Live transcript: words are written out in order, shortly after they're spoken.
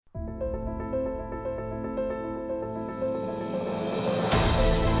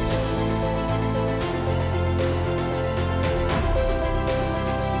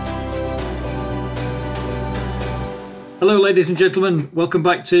Hello, ladies and gentlemen. Welcome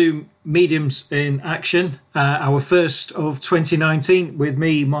back to Mediums in Action, our first of 2019 with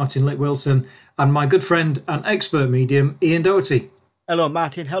me, Martin Litt-Wilson, and my good friend and expert medium, Ian Doherty. Hello,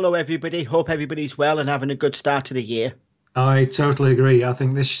 Martin. Hello, everybody. Hope everybody's well and having a good start to the year. I totally agree. I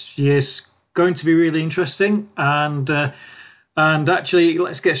think this year's going to be really interesting, and actually,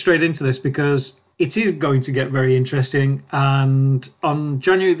 let's get straight into this because it is going to get very interesting. And on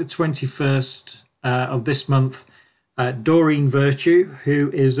January the 21st of this month, Doreen Virtue, who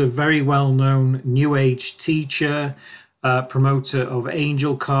is a very well-known New Age teacher, promoter of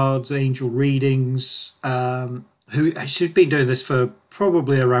angel cards, angel readings, who she's been doing this for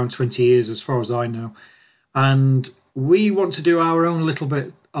probably around 20 years, as far as I know. And we want to do our own little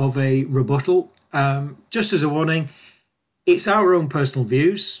bit of a rebuttal. Just as a warning, it's our own personal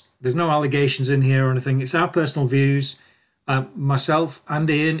views. There's no allegations in here or anything. It's our personal views. Myself and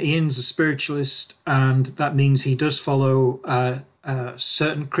Ian. Ian's a spiritualist, and that means he does follow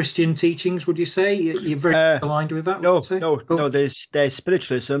certain Christian teachings. Would you say you're very aligned with that? No. There's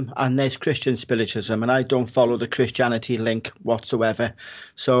spiritualism and there's Christian spiritualism, and I don't follow the Christianity link whatsoever.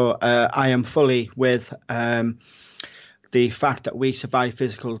 So I am fully with the fact that we survive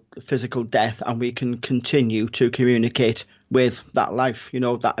physical death, and we can continue to communicate with that life,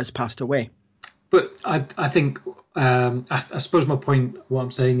 that has passed away. But I think I suppose my point, what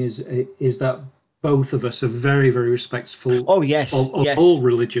I'm saying is that both of us are very, very respectful. Oh yes, of yes. all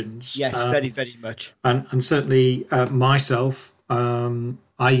religions. Yes, very, very much. And certainly myself,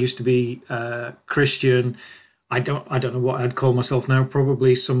 I used to be Christian. I don't know what I'd call myself now.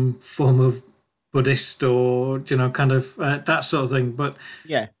 Probably some form of Buddhist or kind of that sort of thing. But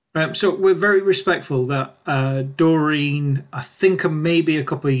yeah. So we're very respectful that Doreen, I think maybe a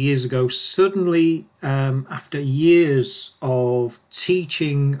couple of years ago, suddenly, after years of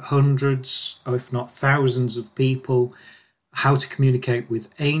teaching hundreds, if not thousands of people how to communicate with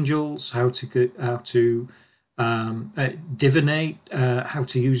angels, how to divinate, how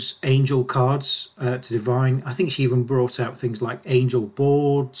to use angel cards to divine. I think she even brought out things like angel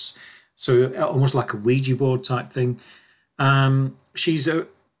boards, so almost like a Ouija board type thing. She's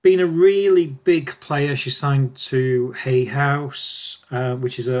been a really big player. She signed to Hay House,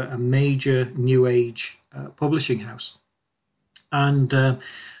 which is a major New Age publishing house. And as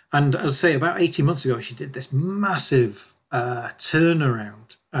I say, about 18 months ago, she did this massive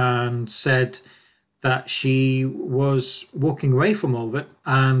turnaround and said that she was walking away from all of it,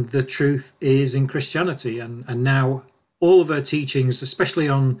 and the truth is in Christianity. And now all of her teachings, especially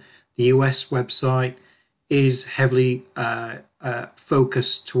on the US website, is heavily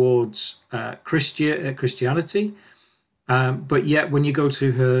focused towards Christianity. But yet when you go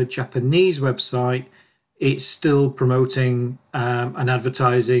to her Japanese website, it's still promoting and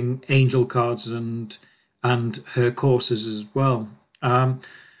advertising angel cards and her courses as well.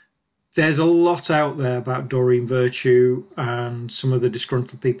 There's a lot out there about Doreen Virtue and some of the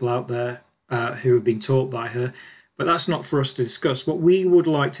disgruntled people out there who have been taught by her. But that's not for us to discuss. What we would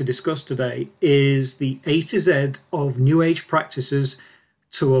like to discuss today is the A to Z of New Age practices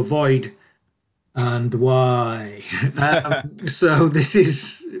to avoid and why. So this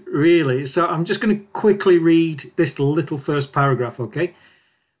is really... So I'm just going to quickly read this little first paragraph, okay?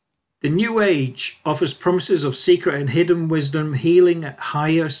 The New Age offers promises of secret and hidden wisdom, healing,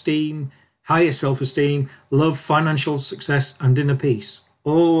 higher esteem, higher self-esteem, love, financial success, and inner peace.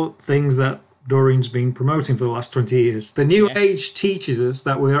 All things that Doreen's been promoting for the last 20 years. The New Age teaches us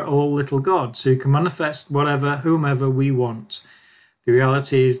that we are all little gods who can manifest whatever, whomever we want. The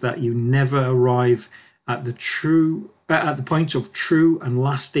reality is that you never arrive at the point of true and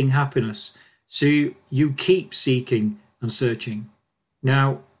lasting happiness. So you keep seeking and searching.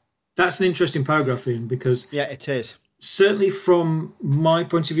 Now, that's an interesting paragraph, Ian, because it is. Certainly from my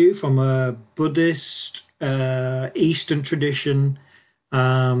point of view, from a Buddhist Eastern tradition,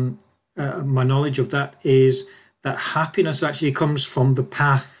 my knowledge of that is that happiness actually comes from the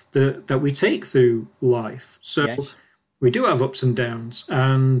path that we take through life. So we do have ups and downs,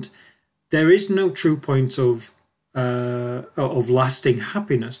 and there is no true point of lasting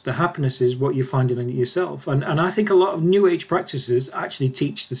happiness. The happiness is what you find in yourself, and I think a lot of New Age practices actually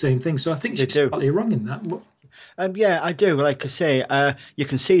teach the same thing. So I think she's slightly wrong in that. I do. Like I say, you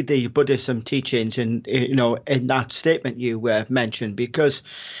can see the Buddhism teachings in that statement you mentioned, because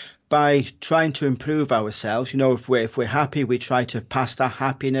by trying to improve ourselves, if we're happy, we try to pass that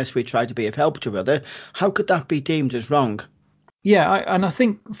happiness, we try to be of help to others. How could that be deemed as wrong? Yeah, and I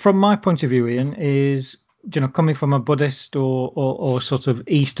think from my point of view, Ian, is coming from a Buddhist or sort of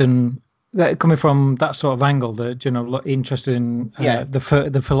Eastern, coming from that sort of angle, that interested in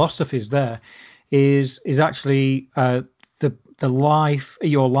the philosophies there, is actually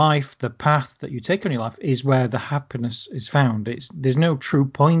your life, the path that you take on your life is where the happiness is found. There's no true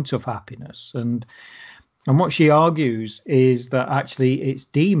point of happiness. And what she argues is that actually it's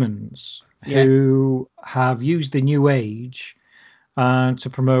demons who have used the New Age to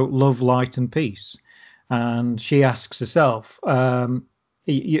promote love, light, and peace. And she asks herself that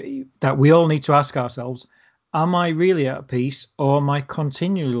we all need to ask ourselves, am I really at peace, or am I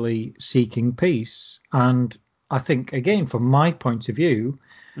continually seeking peace? And I think, again, from my point of view,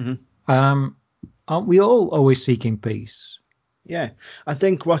 aren't we all always seeking peace? Yeah, I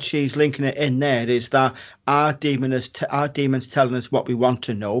think what she's linking it in there is that our demons telling us what we want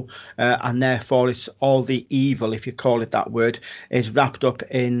to know, and therefore it's all the evil, if you call it that word, is wrapped up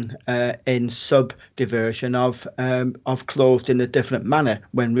in subdiversion of clothed in a different manner,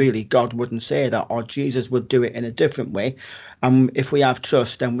 when really God wouldn't say that, or Jesus would do it in a different way. And if we have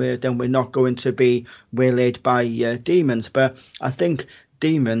trust, then we're not going to be waylaid by demons. But I think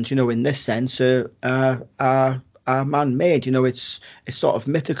demons, in this sense, are man-made. It's sort of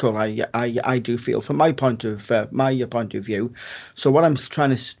mythical. I do feel, from my point of view. So what I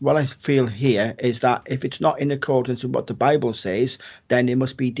feel here is that if it's not in accordance with what the Bible says, then it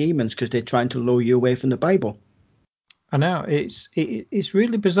must be demons, because they're trying to lure you away from the Bible. I know it's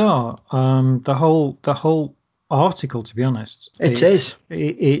really bizarre. The whole article, to be honest, it's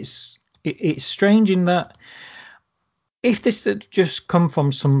strange in that if this had just come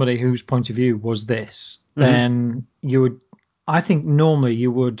from somebody whose point of view was this, then I think normally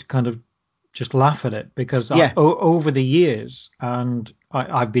you would kind of just laugh at it, because over the years, and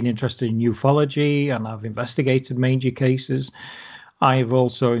I've been interested in ufology, and I've investigated major cases. I've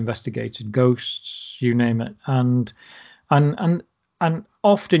also investigated ghosts, you name it, and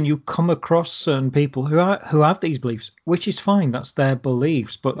often you come across certain people who have these beliefs, which is fine. That's their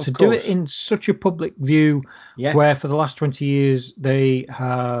beliefs. But to do it in such a public view, where for the last 20 years they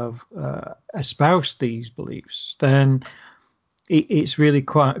have espoused these beliefs, then it's really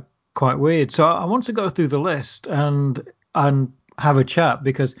quite weird. So I want to go through the list and have a chat,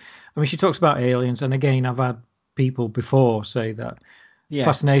 because she talks about aliens, and again, I've had people before say that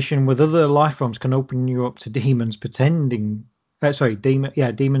fascination with other life forms can open you up to demons pretending.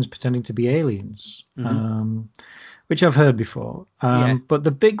 Demons pretending to be aliens, which I've heard before. But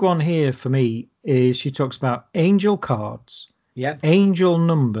the big one here for me is she talks about angel cards, angel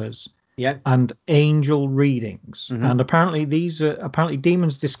numbers, and angel readings. And apparently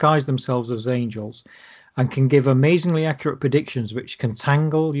demons disguise themselves as angels and can give amazingly accurate predictions, which can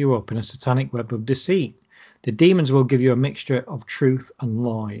tangle you up in a satanic web of deceit. The demons will give you a mixture of truth and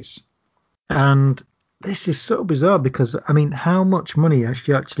lies. And this is so bizarre, because how much money has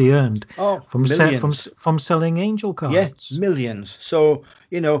she actually earned from selling angel cards? Yes, millions. So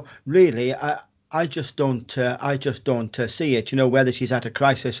really, I just don't see it. Whether she's at a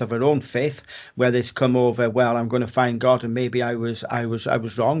crisis of her own faith, whether it's come over, well, I'm going to find God, and maybe I was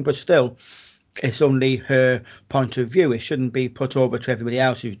wrong, but still, it's only her point of view. It shouldn't be put over to everybody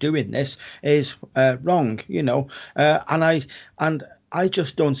else who's doing this is wrong. And I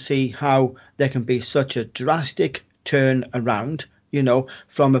just don't see how there can be such a drastic turn around,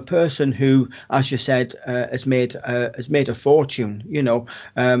 from a person who, as you said, has made a fortune,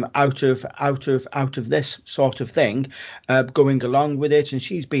 out of this sort of thing, going along with it, and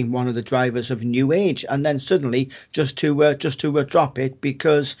she's been one of the drivers of New Age, and then suddenly just to drop it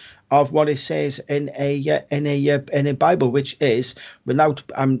because of what it says in a Bible, which is, without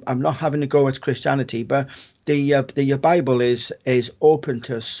I'm not having to go at Christianity, but the Bible is open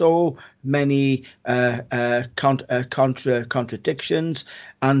to so many contradictions.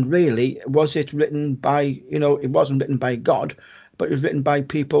 And really, was it written by, it wasn't written by God, but it was written by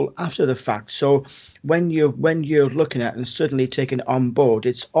people after the fact. So when you're looking at it and suddenly taking it on board,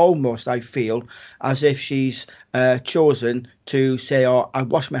 it's almost, I feel, as if she's chosen to say, I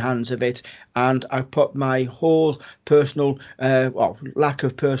wash my hands of it, and I put my whole personal lack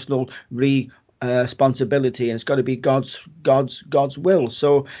of personal responsibility, and it's got to be God's will.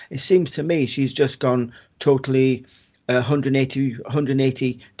 So it seems to me she's just gone totally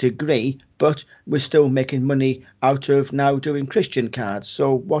 180 degree, but we're still making money out of now doing Christian cards.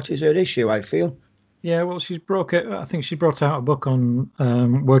 So what is her issue, I feel? Yeah, well, I think she brought out a book on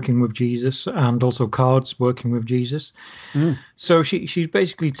working with Jesus, and also cards working with Jesus. So she's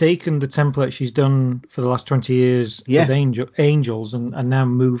basically taken the template she's done for the last 20 years with angels and now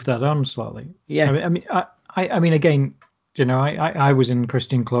moved that on slightly. Yeah. I mean, again, I was in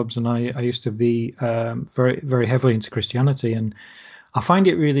Christian clubs, and I used to be very, very heavily into Christianity, and I find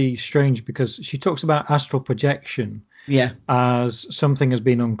it really strange because she talks about astral projection as something as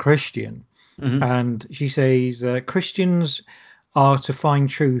being unchristian. And she says Christians are to find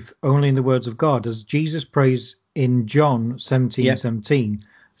truth only in the words of God, as Jesus prays in John 17:17,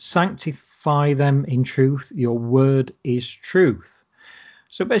 sanctify them in truth, your word is truth.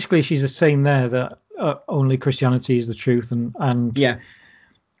 So basically she's saying there that only Christianity is the truth, and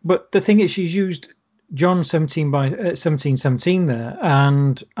but the thing is, she's used John 17:17 there,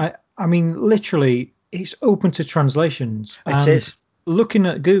 and I mean literally it's open to translations. It is. Looking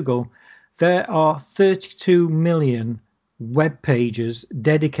at Google, there are 32 million web pages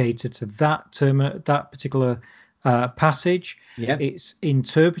dedicated to that term, that particular passage. Yeah. It's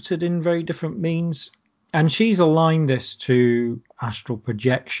interpreted in very different means, and she's aligned this to astral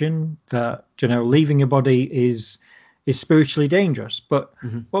projection, that leaving your body is spiritually dangerous. But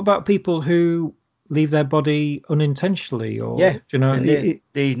what about people who leave their body unintentionally, or the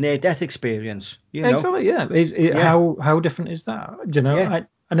near-death experience? Exactly. Yeah. How different is that?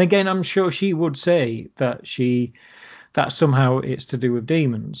 And again, I'm sure she would say that that somehow it's to do with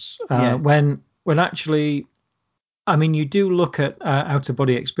demons. When actually, I mean, you do look at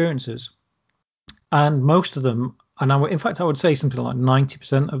out-of-body experiences, and most of them, and in fact, I would say something like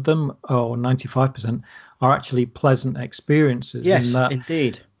 90% of them, or 95%, are actually pleasant experiences. Yes, in that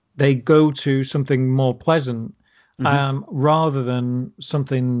indeed. They go to something more pleasant, rather than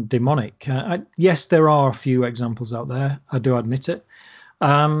something demonic. Yes, there are a few examples out there. I do admit it.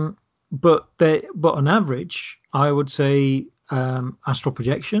 But on average, I would say astral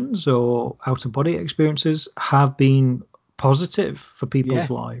projections or out-of-body experiences have been positive for people's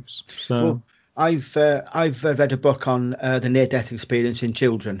lives. So. Well, I've read a book on the near-death experience in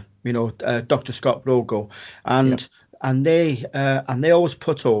children. Dr. Scott Rogo, and they always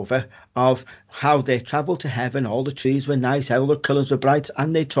put over of how they travelled to heaven. All the trees were nice, all the colours were bright,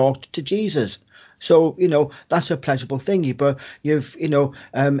 and they talked to Jesus. So that's a pleasurable thingy. But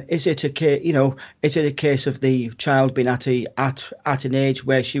is it a case of the child being at an age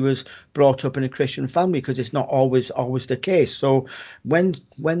where she was brought up in a Christian family? Because it's not always the case. So when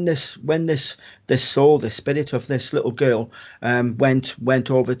this soul, the spirit of this little girl,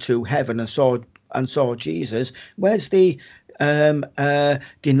 went over to heaven and saw Jesus, where's the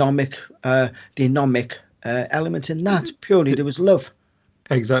dynamic element in that? Purely there was love.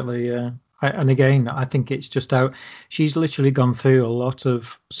 Exactly. Yeah. And again, I think it's just how she's literally gone through a lot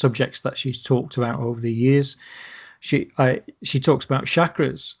of subjects that she's talked about over the years. She talks about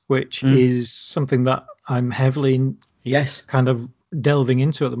chakras, which is something that I'm heavily kind of delving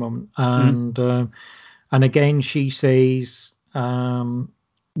into at the moment. And again, she says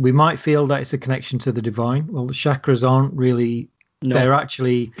we might feel that it's a connection to the divine. Well, the chakras aren't really. No. They're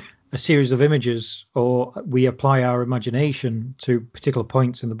actually a series of images, or we apply our imagination to particular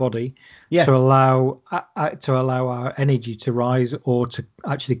points in the body to allow our energy to rise or to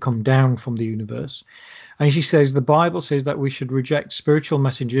actually come down from the universe. And she says the Bible says that we should reject spiritual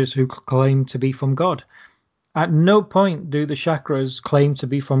messengers who claim to be from God. At no point do the chakras claim to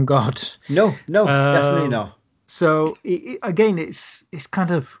be from God. No, definitely not. So again, it's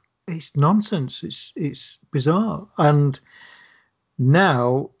kind of, it's nonsense. It's bizarre. And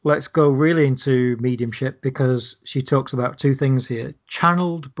now let's go really into mediumship, because she talks about two things here: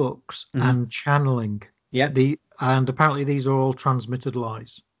 channeled books and channeling. Yeah. And apparently these are all transmitted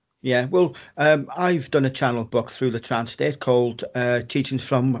lies. Yeah, well, I've done a channel book through the Transstate called Teachings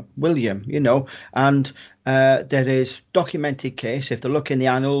from William, and there is documented case. If they look in the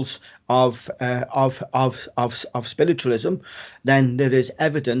annals of spiritualism, then there is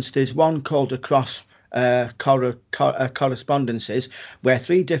evidence. There's one called Across Correspondences, where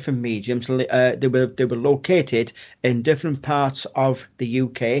three different mediums they were located in different parts of the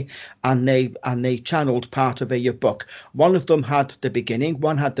UK, and they channeled part of a book. One of them had the beginning,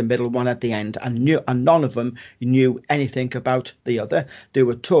 one had the middle, one at the end, and none of them knew anything about the other. They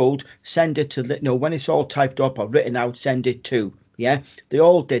were told, send it to when it's all typed up or written out, send it to. Yeah, they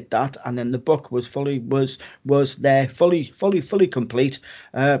all did that, and then the book was fully complete,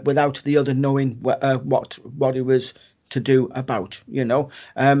 without the other knowing what it was to do about,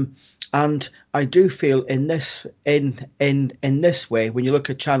 and I do feel in this way, when you look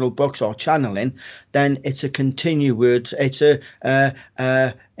at channel books or channeling, then it's a continued,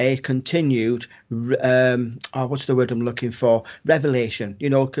 continued what's the word I'm looking for? Revelation,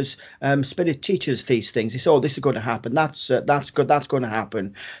 because spirit teaches these things. They say, this is going to happen. That's good. That's going to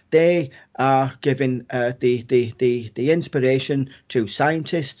happen. They are giving the inspiration to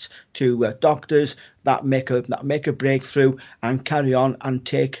scientists, to doctors that make a breakthrough and carry on and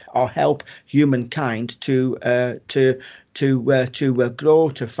take or help humankind to grow,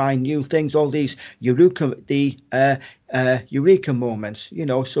 to find new things. All these Eureka, eureka moments,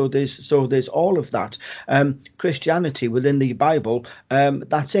 so there's all of that. Christianity within the Bible,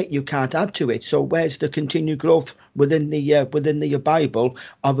 that's it, you can't add to it. So where's the continued growth within the Bible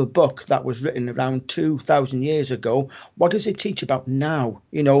of a book that was written around 2,000 years ago? What does it teach about now?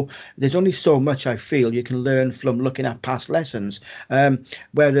 There's only so much I feel you can learn from looking at past lessons,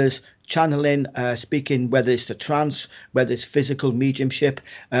 whereas channeling, speaking, whether it's the trance, whether it's physical mediumship,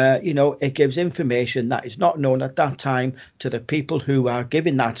 it gives information that is not known at that time to the people who are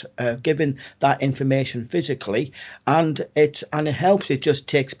giving that information physically, and it helps. It just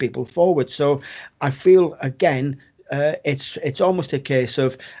takes people forward. So I feel, again, it's almost a case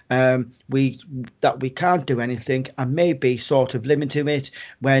of we can't do anything, and maybe sort of limiting it.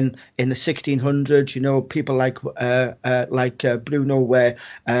 When in the 1600s, people like Bruno were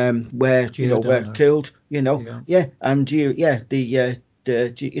killed.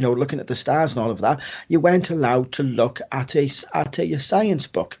 Looking at the stars and all of that, you weren't allowed to look at a science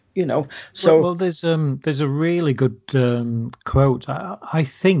book. So well, there's a really good quote. I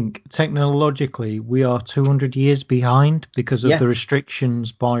think technologically we are 200 years behind because of the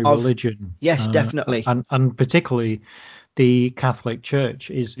restrictions by religion. Yes, definitely, and particularly the Catholic Church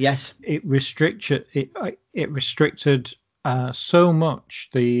it restricted so much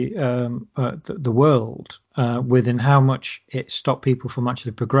the world within how much it stopped people from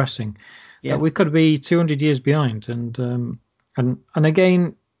actually progressing. That we could be 200 years behind, and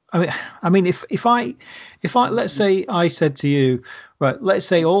again. I mean, if I let's say I said to you, right, let's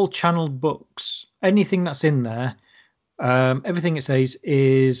say all channeled books, anything that's in there, everything it says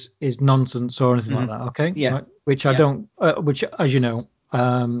is nonsense or anything like that, okay? Yeah. Right? Which I don't, which, as you know,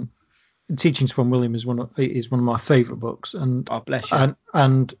 Teachings from William is one of my favourite books, and oh, bless you.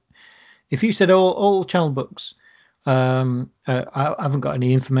 And if you said all channeled books, I haven't got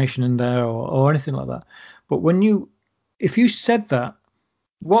any information in there or anything like that, but if you said that.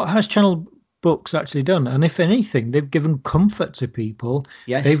 What has channel books actually done? And if anything, they've given comfort to people.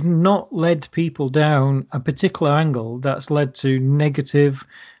 Yes. They've not led people down a particular angle that's led to negative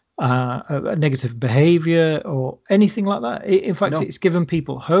behavior or anything like that. In fact, It's given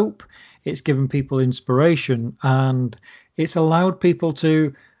people hope. It's given people inspiration, and it's allowed people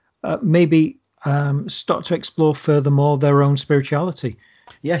to maybe start to explore furthermore their own spirituality.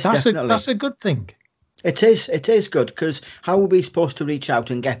 Yes, definitely. That's a good thing. It is good, because how are we supposed to reach out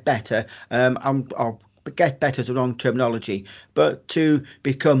and get better? Get better is the wrong terminology, but to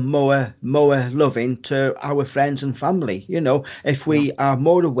become more loving to our friends and family. If we are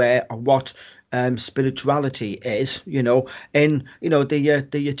more aware of what spirituality is, in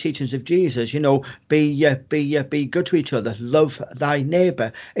the teachings of Jesus, be good to each other, love thy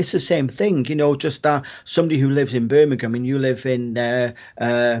neighbour. It's the same thing, just that somebody who lives in Birmingham and you live in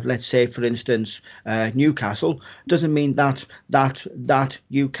let's say, for instance, Newcastle, doesn't mean that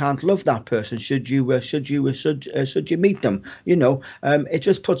you can't love that person should you meet them. It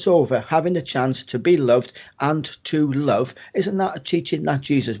just puts over having the chance to be loved and to love. Isn't that a teaching that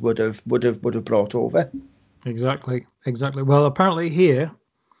Jesus would have brought over? Exactly. Well, apparently here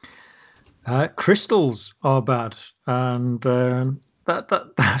crystals are bad, and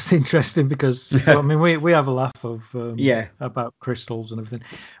that's interesting because I mean we have a laugh of about crystals and everything,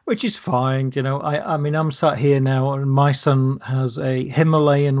 which is fine. I mean I'm sat here now and my son has a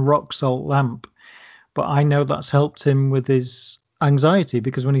Himalayan rock salt lamp, but I know that's helped him with his anxiety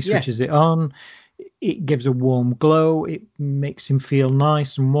because when he switches it on, it gives a warm glow. It makes him feel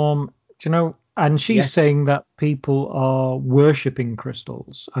nice and warm. And she's saying that people are worshipping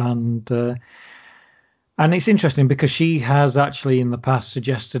crystals, and it's interesting because she has actually in the past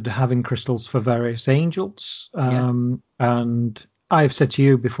suggested having crystals for various angels. And I've said to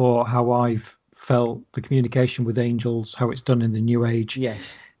you before how I've felt the communication with angels, how it's done in the New Age,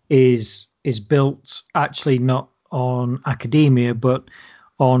 is built actually not on academia but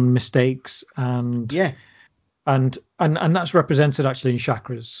on mistakes and and that's represented actually in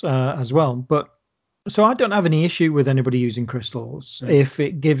chakras as well. But so I don't have any issue with anybody using crystals if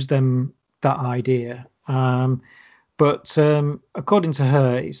it gives them that idea. But according to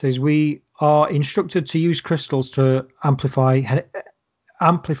her, it says we are instructed to use crystals to amplify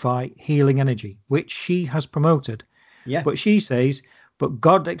healing energy, which she has promoted. But she says, but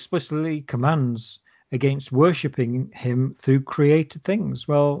God explicitly commands against worshipping him through created things.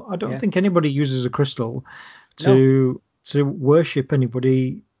 Well, I don't think anybody uses a crystal to worship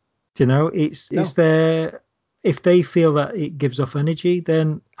anybody. It's there. If they feel that it gives off energy,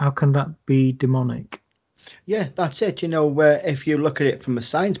 then how can that be demonic? Yeah, that's it. If you look at it from a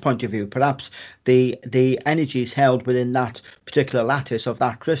science point of view, perhaps the energies held within that particular lattice of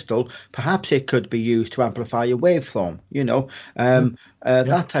that crystal, perhaps it could be used to amplify a waveform. Yeah, yeah.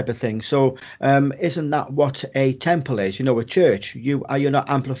 That type of thing. So, isn't that what a temple is? A church. You're not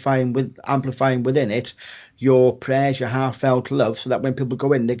amplifying within it your prayers, your heartfelt love, so that when people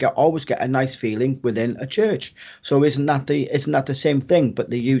go in, they always get a nice feeling within a church. So isn't that the same thing?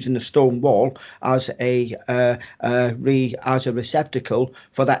 But they're using the stone wall as a receptacle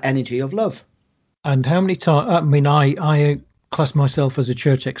for that energy of love. And how many times? I mean, I class myself as a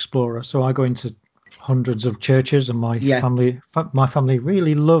church explorer, so I go into hundreds of churches, and my Yeah. family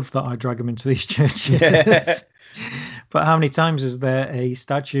really love that I drag them into these Yeah. churches. But how many times is there a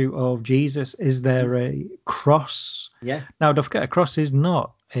statue of Jesus? Is there a cross? Yeah. Now, don't forget, a cross is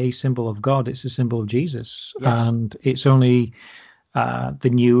not a symbol of God; it's a symbol of Jesus, Yes. and it's only the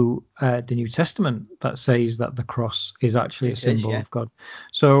New Testament that says that the cross is actually a It is. symbol Yeah. of God.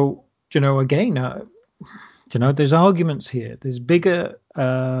 So, again, there's arguments here. There's bigger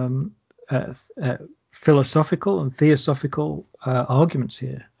philosophical and theosophical arguments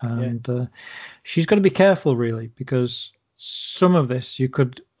here, Yeah. and she's got to be careful, really, because some of this you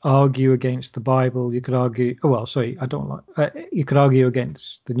could argue against the Bible. You could argue, oh well, sorry, I don't like. You could argue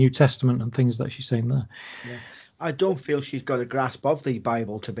against the New Testament and things that she's saying there. Yeah. I don't feel she's got a grasp of the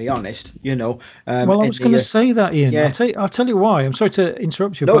Bible, to be honest. Well, I In was going to the say that, Ian. yeah. I'll tell you why. I'm sorry to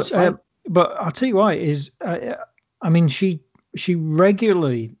interrupt you, No, it's fine. but I'll tell you why. I mean, she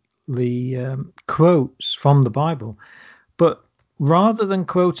regularly quotes from the Bible, but rather than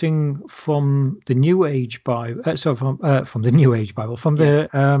quoting from the New Age Bible, from the New Age Bible, from Yeah.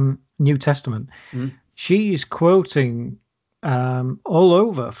 the New Testament, Mm. she's quoting all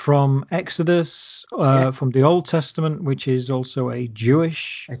over from Exodus, Yeah. from the Old Testament, which is also a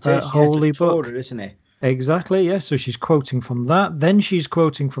Jewish It is. Yeah. The holy book. Torah, isn't it? Exactly, yeah. So she's quoting from that. Then she's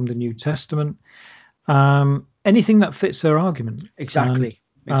quoting from the New Testament. Anything that fits her argument. And Exactly.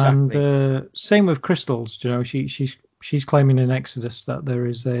 Exactly. same with crystals. She's claiming in Exodus that there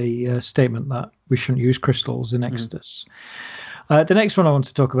is a statement that we shouldn't use crystals in Exodus. The next one I want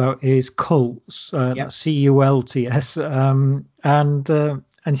to talk about is cults. Yep. That's CULTS. And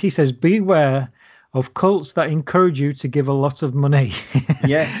she says, beware of cults that encourage you to give a lot of money.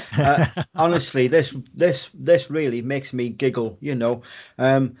 Yeah, honestly, this really makes me giggle.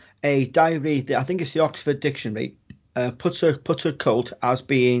 A diary, I think it's the Oxford Dictionary, puts a cult as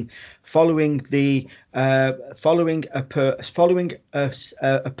being following a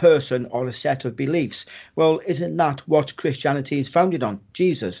person or a set of beliefs. Well, isn't that what Christianity is founded on?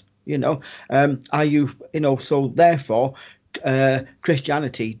 Jesus. Are you, so therefore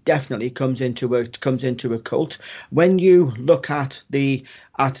Christianity definitely comes into a cult. When you look at the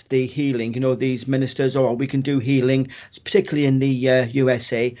healing, these ministers, or we can do healing, particularly in the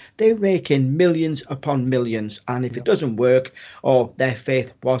USA, they rake in millions upon millions, and if it doesn't work, or their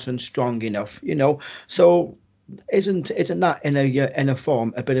faith wasn't strong enough, so isn't that in a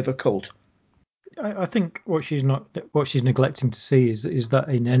form a bit of a cult? I think what she's neglecting to see is that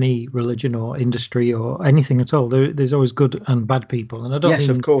in any religion or industry or anything at all, there's always good and bad people, and Yes,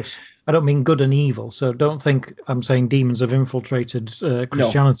 of course. I don't mean good and evil. So don't think I'm saying demons have infiltrated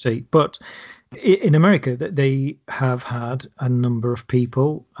Christianity, but in America they have had a number of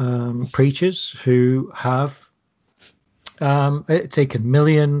people, preachers who have taken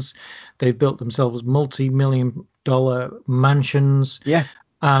millions. They've built themselves multi-million-dollar mansions. Yeah.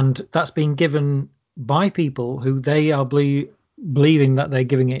 And that's been given by people who they are believing that they're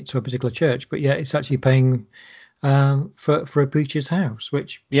giving it to a particular church, but yet it's actually paying for a preacher's house,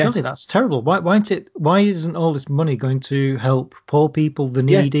 which surely that's terrible. Why isn't all this money going to help poor people, the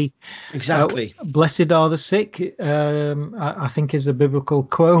needy? Exactly. Blessed are the sick, I think is a biblical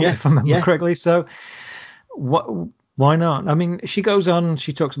quote, if I remember correctly. So why not? I mean, she goes on,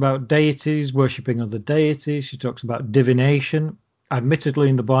 she talks about deities, worshipping other deities. She talks about divination. Admittedly,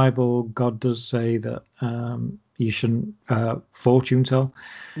 in the Bible, God does say that you shouldn't fortune tell.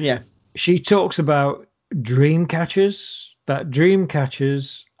 Yeah. She talks about dream catchers, that dream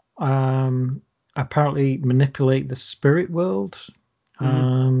catchers apparently manipulate the spirit world.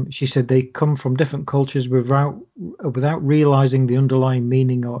 She said they come from different cultures without realizing the underlying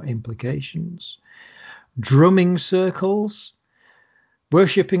meaning or implications. Drumming circles,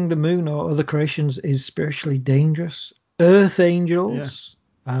 worshipping the moon or other creations is spiritually dangerous. Earth angels,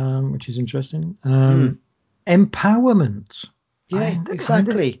 which is interesting. Empowerment.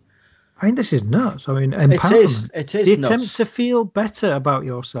 Exactly. I mean, this is nuts. I mean, empowerment. It is the nuts. attempt to feel better about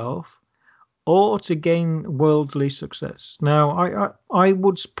yourself or to gain worldly success. Now, I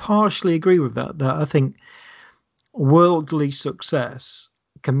would partially agree with that. That I think worldly success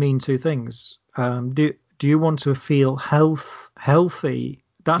can mean two things. Do you want to feel healthy?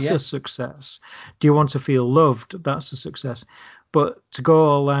 That's Yeah. a success. Do you want to feel loved? That's a success. But to go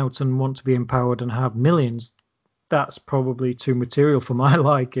all out and want to be empowered and have millions, that's probably too material for my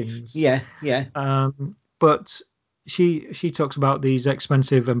likings. Yeah. Yeah. But she talks about these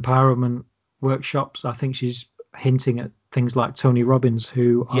expensive empowerment workshops. I think she's hinting at things like Tony Robbins,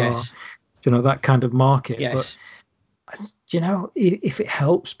 who are, Yes. that kind of market. But Yes. if it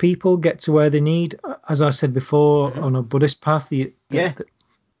helps people get to where they need, as I said before, Hmm. on a Buddhist path, Yeah.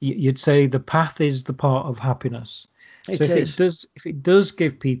 you'd say the path is the part of happiness. So It is. if it does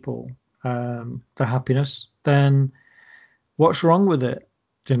give people the happiness, then what's wrong with it?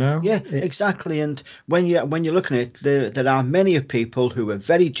 Yeah, It's exactly. And when you're looking at it, there are many of people who are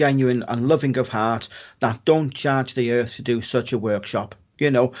very genuine and loving of heart that don't charge the earth to do such a workshop.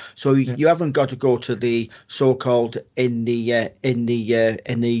 So yeah, you haven't got to go to the so-called in the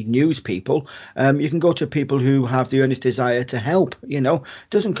news people. You can go to people who have the earnest desire to help. It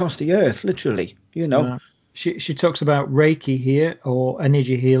doesn't cost the earth, literally. no. She talks about Reiki here, or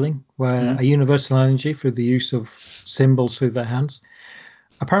energy healing, where Mm. a universal energy through the use of symbols through their hands.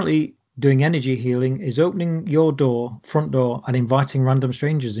 Apparently, doing energy healing is opening your front door, and inviting random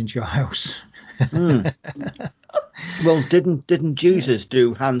strangers into your house. Mm. Well, didn't Jesus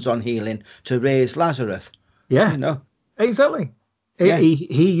do hands-on healing to raise Lazarus? Yeah, You know, exactly. yeah,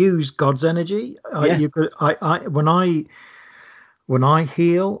 He used God's energy. yeah. When I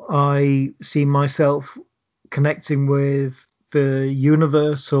heal, I see myself connecting with the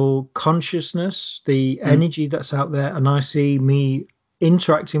universal consciousness, the Mm. energy that's out there, and I see me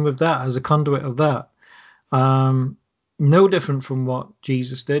interacting with that as a conduit of that. Um, no different from what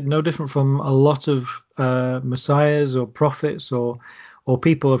Jesus did, no different from a lot of messiahs or prophets or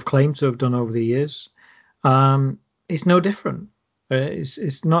people have claimed to have done over the years. It's no different.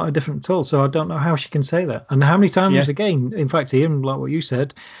 It's not a different at all. So I don't know how she can say that. And how many times, Yeah, again, in fact, Ian, like what you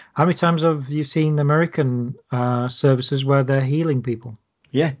said, how many times have you seen American services where they're healing people?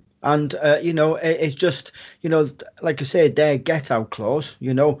 yeah. And it's just like I said, their get out clause,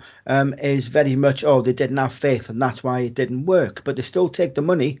 is very much, oh, they didn't have faith and that's why it didn't work. But they still take the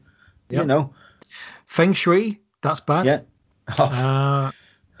money, you Yep. know. Feng Shui, that's bad. Yeah. Oh. Uh,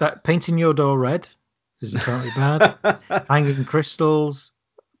 that painting your door red is apparently bad. Hanging crystals,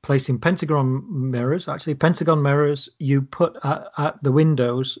 placing pentagon mirrors. Actually, pentagon mirrors you put at the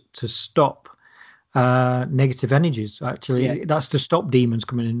windows to stop negative energies. Yeah, Actually, that's to stop demons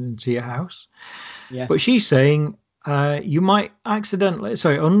coming into your house. yeah. But she's saying you might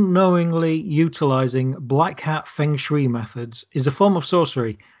unknowingly utilizing black hat feng shui methods is a form of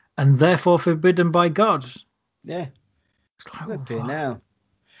sorcery and therefore forbidden by God. Yeah. It's like, Flipping what? now.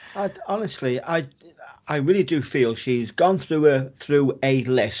 Honestly, I really do feel she's gone through a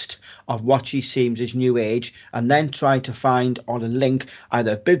list of what she seems is new age, and then tried to find on a link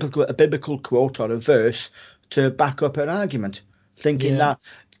either a biblical quote or a verse to back up her argument, thinking Yeah. that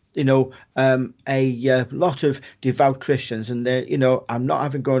a lot of devout Christians, and I'm not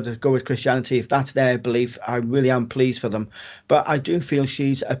having going to go with Christianity if that's their belief. I really am pleased for them, but I do feel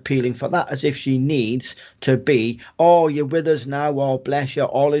she's appealing for that, as if she needs to be, oh, you're with us now, oh, bless you,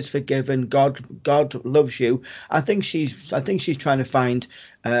 all is forgiven, God loves you. I think she's trying to find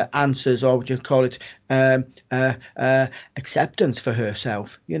answers, or what you call it, acceptance for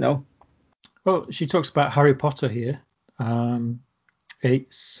herself. Well, she talks about Harry Potter here. Um,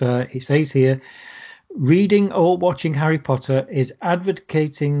 it says here, reading or watching Harry Potter is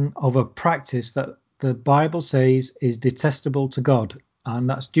advocating of a practice that the Bible says is detestable to God, and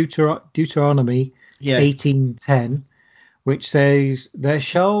that's Deuteronomy Yeah, 18:10, which says, "There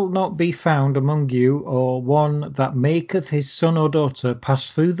shall not be found among you or one that maketh his son or daughter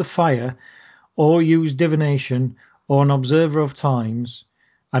pass through the fire, or use divination, or an observer of times,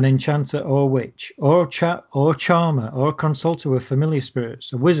 an enchanter or witch, or charmer, or consulter with familiar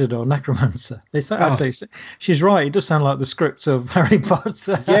spirits, a wizard or necromancer." oh, She's right. It does sound like the script of Harry yeah,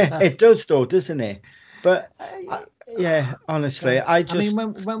 Potter. it does though, doesn't it? But yeah, honestly, Yeah. I I mean,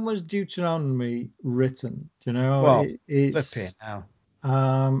 just, when was Deuteronomy written? Do you know, well, flipping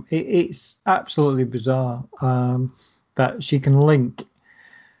now. it's absolutely bizarre that she can link.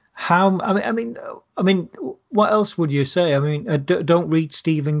 How I mean, what else would you say? I mean, don't read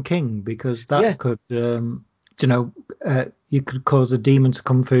Stephen King, because that Yeah, could, you know, you could cause a demon to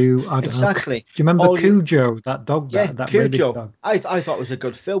come through. I don't know. Do exactly. you remember All you, Cujo, that dog, yeah, that rabid Cujo. dog? I thought it was a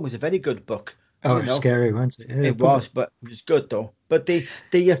good film. It was a very good book. Oh, You it's know, scary, wasn't it? Yeah, It was, probably. but it was good though. But the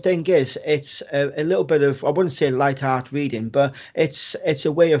thing is, it's a little bit of, I wouldn't say light art reading, but it's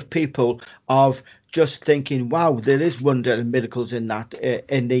a way of people of just thinking, wow, there is wonder and miracles in that,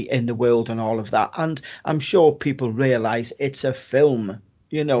 in the world and all of that. And I'm sure people realise it's a film,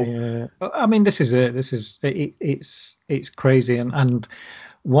 you know. Yeah, I mean, this is it. It's crazy, and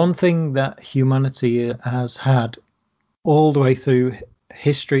one thing that humanity has had all the way through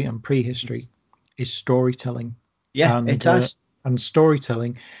history and prehistory is storytelling, Yeah, it and has.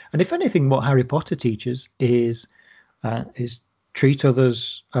 storytelling. And if anything, what Harry Potter teaches is treat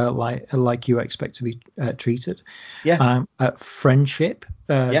others like you expect to be treated. Yeah, Friendship,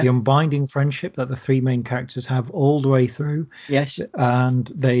 yeah, the unbinding friendship that the three main characters have all the way through, yes,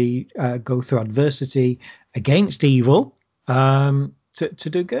 and they go through adversity against evil to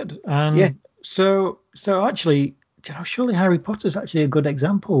do good. yeah. And so actually, surely Harry Potter's actually a good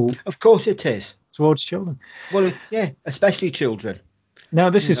example Of course it is. towards children. Well, yeah, especially children. Now,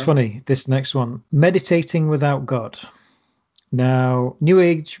 this You is know. funny. This next one, meditating without God. Now, New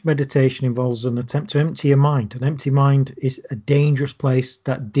Age meditation involves an attempt to empty your mind. An empty mind is a dangerous place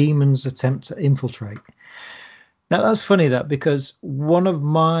that demons attempt to infiltrate. Now, that's funny that because one of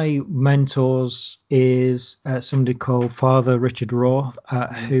my mentors is somebody called Father Richard Rohr,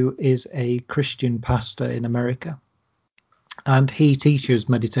 who is a Christian pastor in America. And he teaches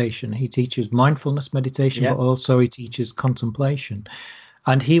meditation. He teaches mindfulness meditation, Yeah, but also he teaches contemplation.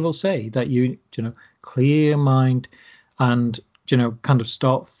 And he will say that you clear your mind and kind of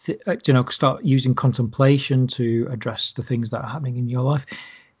start using contemplation to address the things that are happening in your life.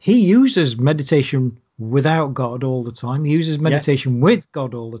 He uses meditation without God all the time. He uses yeah. meditation with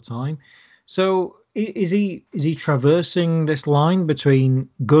God all the time. So is he traversing this line between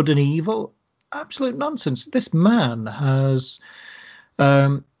good and evil? Absolute nonsense. This man has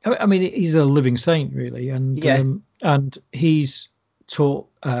I mean, he's a living saint, really, Yeah, and he's taught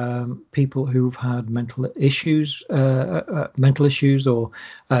people who've had mental issues or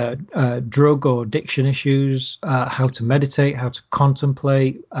drug or addiction issues how to meditate, how to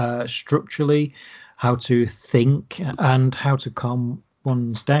contemplate structurally, how to think, and how to calm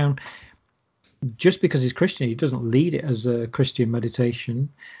one's down. Just because he's Christian, he doesn't lead it as a Christian meditation.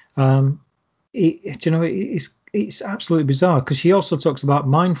 It's absolutely bizarre because she also talks about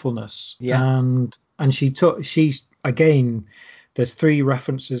mindfulness, yeah, and she's again, there's three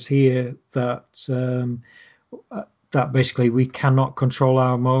references here that basically we cannot control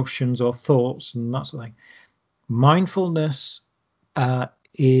our emotions or thoughts and that sort of thing. Mindfulness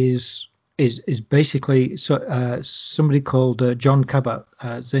is basically somebody called John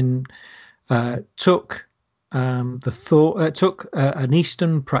Kabat-Zinn took an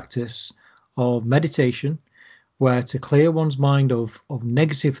Eastern practice of meditation, where to clear one's mind of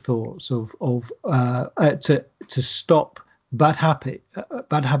negative thoughts, to stop bad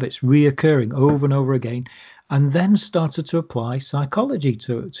habits reoccurring over and over again, and then started to apply psychology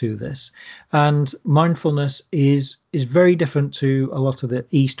to this. And mindfulness is very different to a lot of the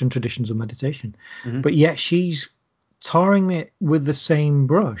Eastern traditions of meditation, but yet she's tarring it with the same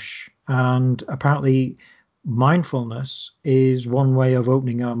brush. And apparently mindfulness is one way of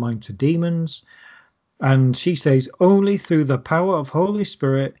opening our mind to demons. And she says, only through the power of Holy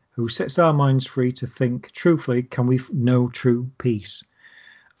Spirit, who sets our minds free to think truthfully, can we know true peace.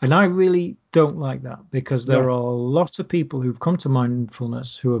 And I really don't like that, because there no, are lots of people who've come to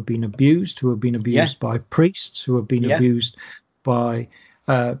mindfulness who have been abused, yeah, by priests, who have been yeah, abused by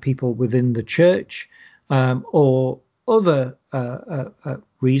people within the church, or other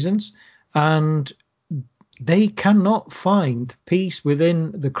reasons. And they cannot find peace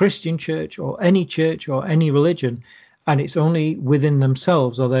within the Christian church or any religion. And it's only within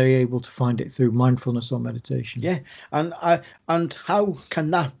themselves are they able to find it through mindfulness or meditation. yeah. And how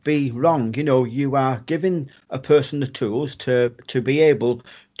can that be wrong? You know, you are giving a person the tools to be able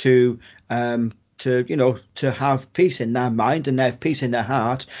to to have peace in their mind and their peace in their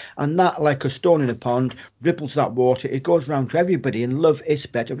heart, and that, like a stone in a pond, ripples that water. It goes around to everybody, and love is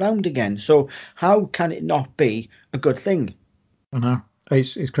spread around again. So how can it not be a good thing? I know,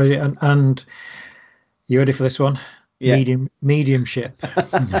 it's crazy. And you ready for this one? Yeah. Mediumship.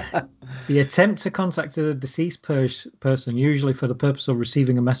 The attempt to contact a deceased person, usually for the purpose of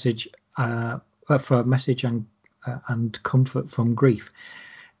receiving a message, for a message and comfort from grief.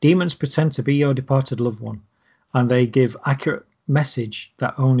 Demons pretend to be your departed loved one, and they give accurate message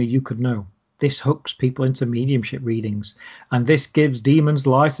that only you could know. This hooks people into mediumship readings, and this gives demons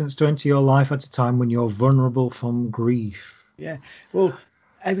license to enter your life at a time when you're vulnerable from grief. Yeah. Well,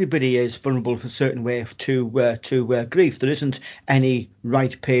 everybody is vulnerable in a certain way to grief. There isn't any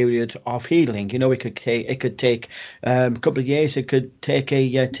right period of healing. It could take a couple of years. It could take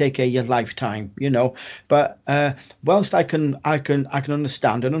a lifetime. But whilst I can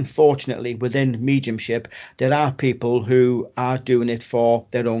understand, and unfortunately within mediumship there are people who are doing it for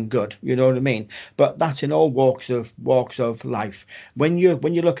their own good. You know what I mean? But that's in all walks of life. When you're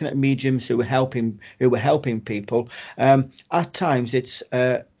looking at mediums who are helping people, at times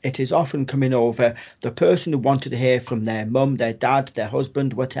it is often coming over the person who wanted to hear from their mum, their dad, their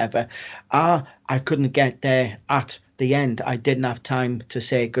husband, whatever. I couldn't get there at the end. I didn't have time to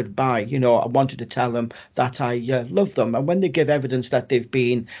say goodbye. I wanted to tell them that I love them. And when they give evidence that they've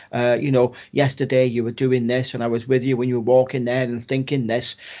been, yesterday you were doing this and I was with you when you were walking there and thinking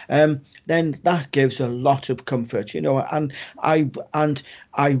this, then that gives a lot of comfort. And I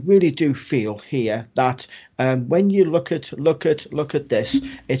really do feel here that when you look at this,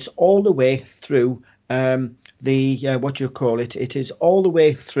 it's all the way through the what you call it. It is all the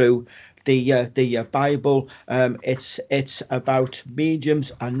way through the Bible. It's about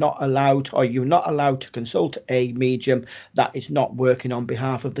mediums are not allowed, or you're not allowed to consult a medium that is not working on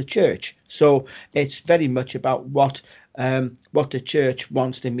behalf of the church. So it's very much about what the church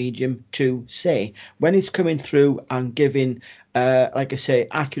wants the medium to say when it's coming through and giving, like I say,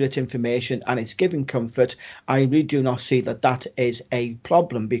 accurate information, and it's giving comfort. I really do not see that is a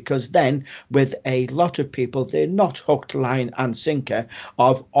problem, because then with a lot of people, they're not hooked, line and sinker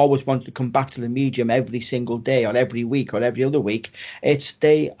of always wanting to come back to the medium every single day or every week or every other week.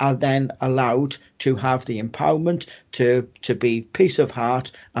 They are then allowed to have the empowerment to be peace of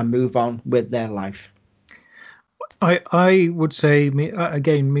heart and move on with their life. I would say,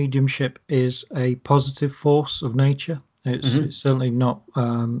 again, mediumship is a positive force of nature. It's certainly not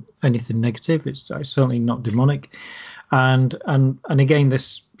anything negative. It's certainly not demonic. And again,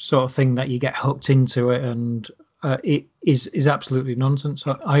 this sort of thing that you get hooked into it, and it is absolutely nonsense.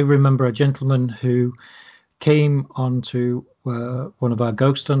 I remember a gentleman who came onto one of our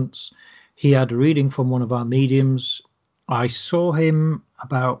ghost hunts. He had a reading from one of our mediums. I saw him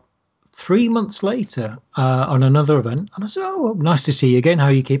about 3 months later on another event, and I said, "Oh, well, nice to see you again. How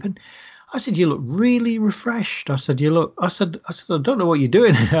are you keeping?" I said, "You look really refreshed." I said, I don't know what you're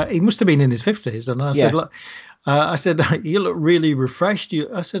doing." He must have been in his 50s. And I said, "Look," I said, "You look really refreshed."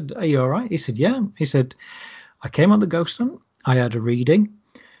 I said, "Are you all right?" He said, "Yeah." He said, "I came on the ghost hunt. I had a reading."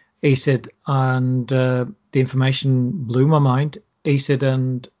 He said, "And the information blew my mind." He said,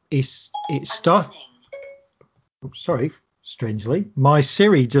 "And it started." Sorry. Strangely, my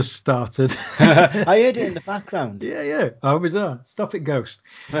Siri just started. I heard it in the background. Yeah. I was Stop it, ghost.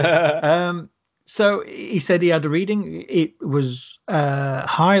 So he said he had a reading. It was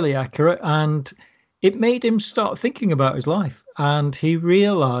highly accurate, and it made him start thinking about his life. And he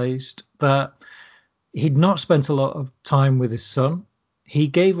realized that he'd not spent a lot of time with his son. He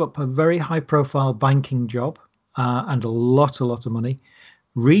gave up a very high-profile banking job and a lot of money,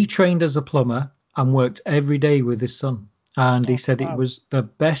 retrained as a plumber, and worked every day with his son. And he said it was the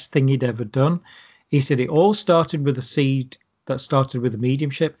best thing he'd ever done. He said it all started with a seed that started with a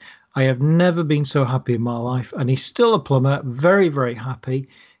mediumship. I have never been so happy in my life. And he's still a plumber, very, very happy.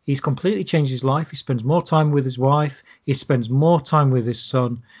 He's completely changed his life. He spends more time with his wife. He spends more time with his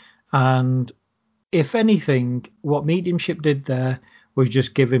son. And if anything, what mediumship did there was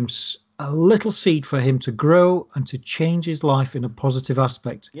just give him a little seed for him to grow and to change his life in a positive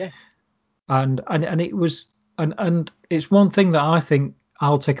aspect. Yeah. And it was... And it's one thing that I think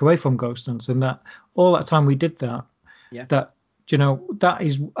I'll take away from ghost hunts, and that all that time we did that, that that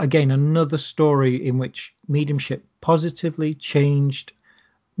is again another story in which mediumship positively changed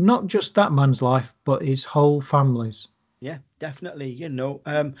not just that man's life but his whole family's. Yeah, definitely.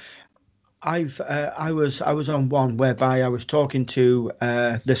 I was on one whereby I was talking to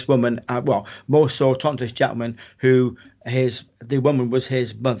this woman, more so talking to this gentleman who the woman was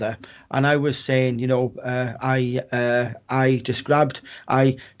his mother, and I was saying, I described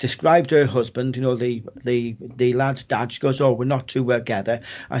her husband, the lad's dad. She goes, "Oh, we're not together."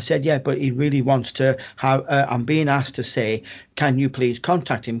 I said, "Yeah, but he really wants to have." I'm being asked to say, "Can you please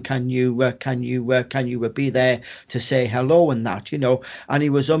contact him? Can you be there to say hello and that?" And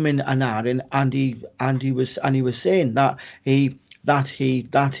he was umming and ahhing, and he was saying that he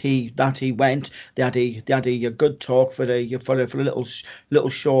went. They had a good talk for a little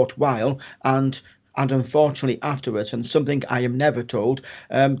short while, and And unfortunately, afterwards, and something I am never told,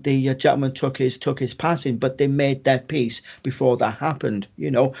 the gentleman took his passing, but they made their peace before that happened.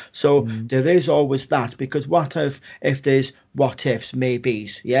 So there is always that, because what if there's what ifs,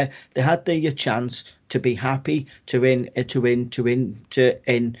 maybes? Yeah, they had the chance to be happy, to in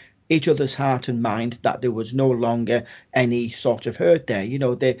each other's heart and mind, that there was no longer any sort of hurt there.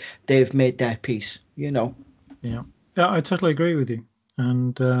 They've made their peace. Yeah, yeah, I totally agree with you.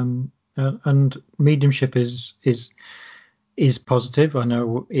 And mediumship is positive. I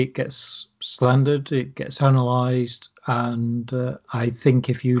know it gets slandered, it gets analysed, and I think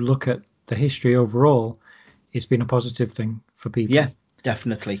if you look at the history overall, it's been a positive thing for people. Yeah,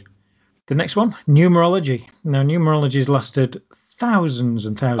 definitely. The next one, numerology. Now, numerology has lasted thousands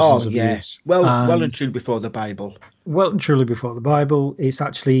and thousands of years. Well and truly before the Bible. Well and truly before the Bible.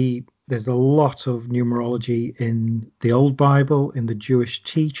 There's a lot of numerology in the Old Bible, in the Jewish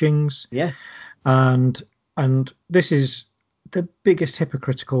teachings. Yeah. And this is the biggest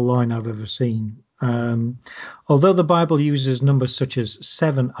hypocritical line I've ever seen. Although the Bible uses numbers such as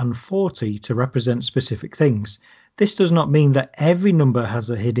 7 and 40 to represent specific things, this does not mean that every number has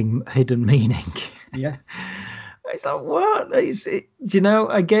a hidden meaning. Yeah. It's like, what?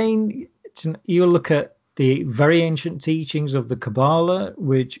 Again, you look at the very ancient teachings of the Kabbalah,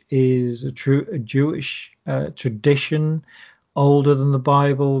 which is a Jewish tradition older than the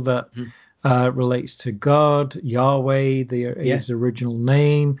Bible that relates to God, Yahweh, his original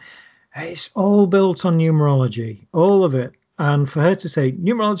name. It's all built on numerology, all of it. And for her to say,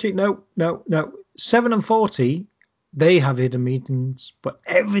 numerology, no, 7 and 40, they have hidden meanings, but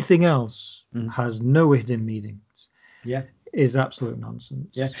everything else has no hidden meanings. Yeah. Is absolute nonsense.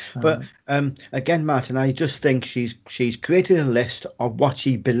 Yeah, but again, Martin, I just think she's created a list of what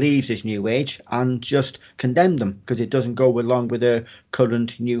she believes is New Age and just condemned them because it doesn't go along with her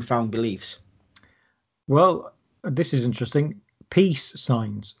current newfound beliefs. Well, this is interesting. Peace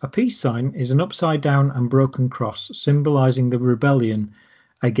signs. A peace sign is an upside down and broken cross symbolizing the rebellion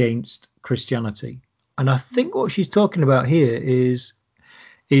against Christianity. And I think what she's talking about here is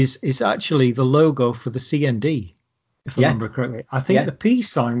actually the logo for the CND. If I remember correctly, I think the peace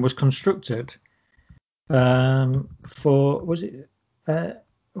sign was constructed for the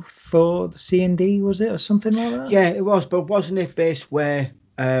CND, was it, or something like that? Yeah, it was, but wasn't it based where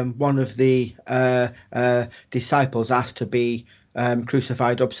one of the disciples asked to be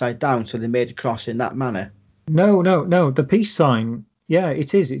crucified upside down, so they made a cross in that manner? No. The peace sign, yeah,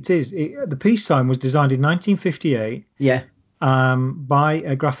 it is. The peace sign was designed in 1958. Yeah. By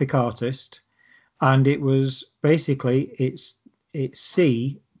a graphic artist. And it was basically it's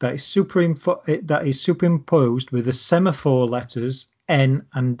C that is superimposed with the semaphore letters N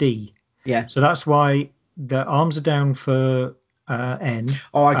and D. Yeah. So that's why the arms are down for N.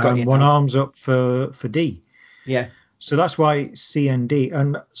 Oh, I got you. One arm's up for D. Yeah. So that's why C and D.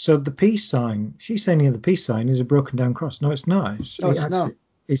 And so the peace sign, she's saying the peace sign is a broken down cross. No, it's not.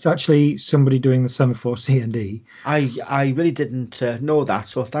 It's actually somebody doing the semaphore C and D. I really didn't know that,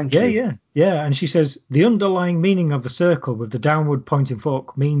 so thank you. Yeah. And she says the underlying meaning of the circle with the downward pointing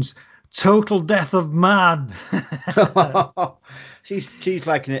fork means total death of man. She's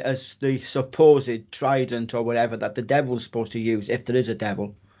liking it as the supposed trident or whatever that the devil's supposed to use, if there is a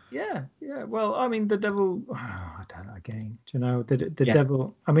devil. Yeah. Well, I mean, the devil. I don't know. Again, do you know the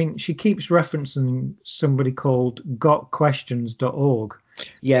devil? I mean, she keeps referencing somebody called gotquestions.org.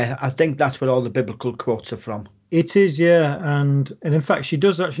 Yeah, I think that's where all the biblical quotes are from. It is, yeah, and in fact, she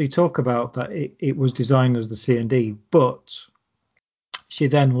does actually talk about that it was designed as the CND, but she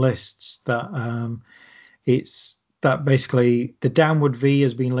then lists that it's that basically the downward V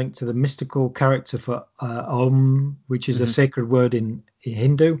has been linked to the mystical character for Om, which is a sacred word in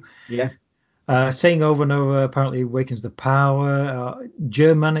Hindu. Yeah. Saying over and over apparently awakens the power.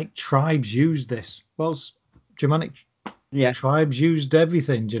 Germanic tribes use this. Well, Germanic tribes used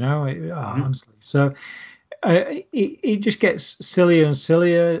everything, do you know? Honestly. So it just gets sillier and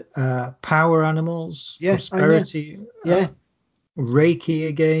sillier. Power animals, prosperity, Reiki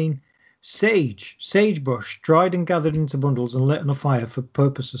again. Sagebush, dried and gathered into bundles and lit on a fire for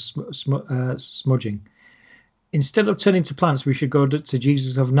purpose of smudging. Instead of turning to plants, we should go to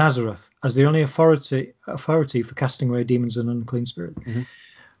Jesus of Nazareth as the only authority for casting away demons and unclean spirits.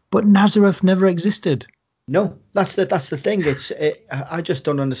 But Nazareth never existed. No, that's the thing. I just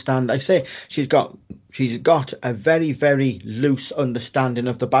don't understand. I say she's got a very, very loose understanding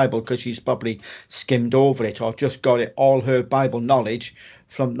of the Bible because she's probably skimmed over it or just got all her Bible knowledge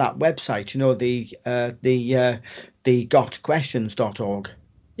from that website. You know, the gotquestions.org.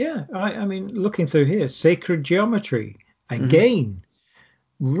 Yeah, I mean, looking through here, sacred geometry again.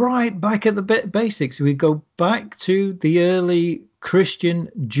 right back at the basics. We go back to the early Christian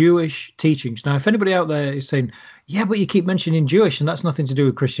Jewish teachings. Now, if anybody out there is saying, yeah, but you keep mentioning Jewish and that's nothing to do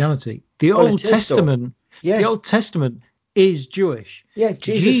with Christianity. The Well, Old it is, though. Testament, Yeah. the Old Testament is Jewish. Yeah,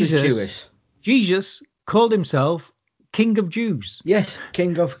 Jesus was Jewish. Jesus called himself King of Jews. Yes,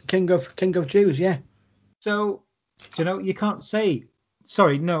 King of Jews. Yeah. So, you can't say,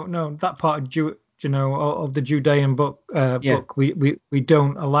 sorry, no, that part of of the Judean book we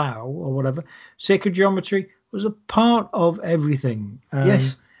don't allow or whatever. Sacred geometry was a part of everything.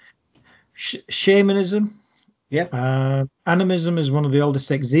 Yes. Shamanism. Yeah. Animism is one of the oldest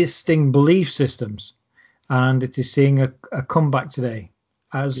existing belief systems, and it is seeing a comeback today.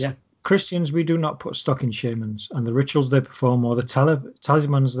 As Christians, we do not put stock in shamans and the rituals they perform or the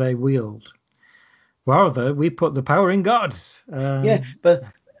talismans they wield. Rather, we put the power in God. But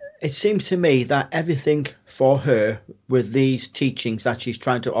it seems to me that everything for her with these teachings that she's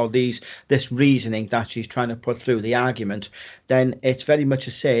trying to, or this reasoning that she's trying to put through the argument, then it's very much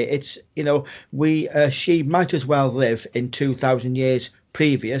to say it's, she might as well live in 2,000 years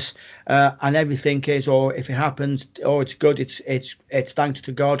previous, and everything is, or if it happens, it's good, it's thanks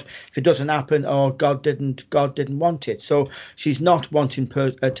to God. If it doesn't happen, or God didn't want it. So she's not wanting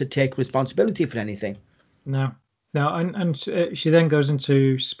to take responsibility for anything. No, and she then goes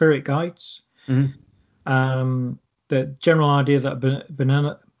into spirit guides. Mm-hmm. The general idea that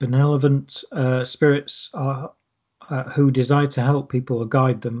benevolent spirits are who desire to help people or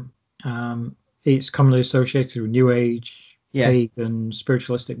guide them. It's commonly associated with New Age, pagan,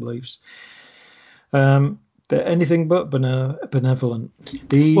 spiritualistic beliefs. They're anything but benevolent.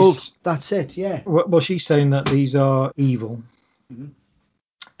 That's it. Yeah. Well, she's saying that these are evil. Mm-hmm.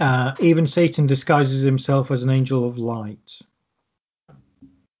 Even Satan disguises himself as an angel of light.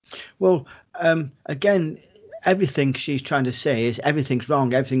 Well, again, everything she's trying to say is everything's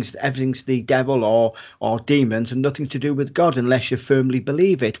wrong. Everything's the devil or demons, and nothing to do with God unless you firmly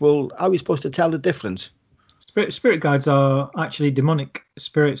believe it. Well, how are we supposed to tell the difference? Spirit guides are actually demonic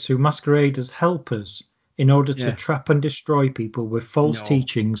spirits who masquerade as helpers in order to trap and destroy people with false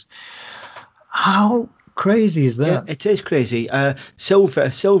teachings. How crazy is that? Yeah, it is crazy.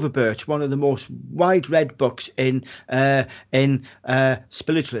 Silver Birch, one of the most wide-read books in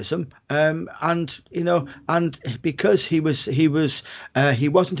spiritualism, and because he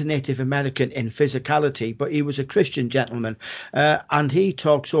wasn't a Native American in physicality, but he was a Christian gentleman, and he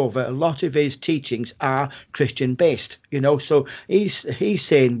talks over a lot of his teachings are Christian based. So he's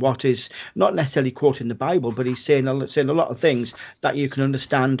saying what is not necessarily quoting the Bible, but he's saying a lot of things that you can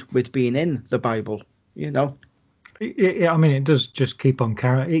understand with being in the Bible. I mean, it does just keep on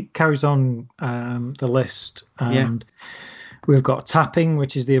it carries on the list, and we've got tapping,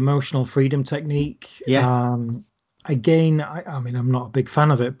 which is the emotional freedom technique. Again, I mean, I'm not a big fan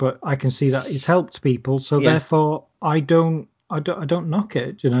of it, but I can see that it's helped people, so therefore I don't knock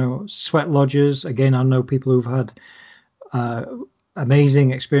it. Sweat lodges. Again, I know people who've had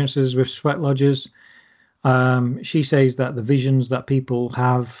amazing experiences with sweat lodges. She says that the visions that people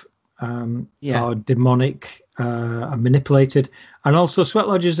have are demonic and manipulated, and also sweat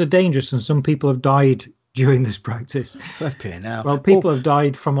lodges are dangerous, and some people have died during this practice. Okay, now. Well, people have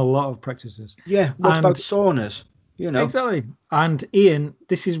died from a lot of practices. Yeah, what about saunas? Exactly. And Ian,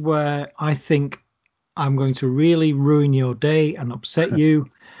 this is where I think I'm going to really ruin your day and upset you.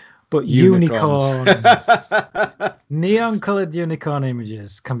 But unicorns, neon-colored unicorn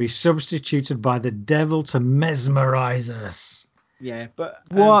images can be substituted by the devil to mesmerize us. Yeah, but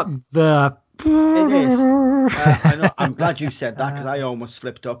what the? It is. I know. I'm glad you said that because I almost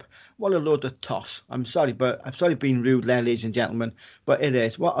slipped up. What a load of toss. I'm sorry being rude there, ladies and gentlemen, but it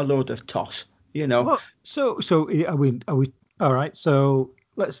is. What a load of toss. Well, so are we all right? So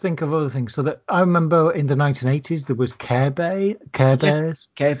let's think of other things. So that I remember in the 1980s there was Care Bears. Care Bears.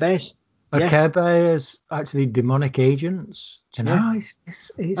 Care Bears actually demonic agents. Do you know?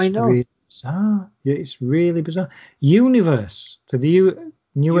 It's I know. Really bizarre. It's really bizarre. Universe. So the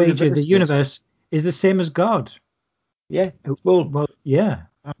New Age of the universe is the same as God. Yeah. Well, yeah.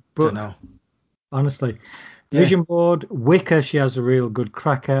 I don't know. Honestly. Vision board, Wicca, she has a real good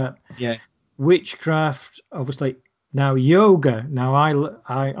crack at. Yeah. Witchcraft, obviously. Now yoga. Now I'm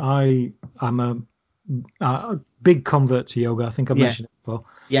a big convert to yoga. I think I mentioned it before.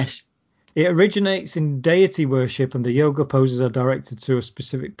 Yes. It originates in deity worship, and the yoga poses are directed to a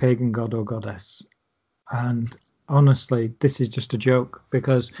specific pagan god or goddess. And honestly, this is just a joke,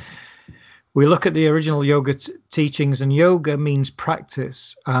 because we look at the original yoga teachings, and yoga means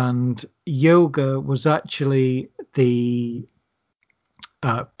practice, and yoga was actually the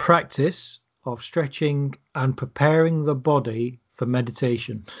practice of stretching and preparing the body for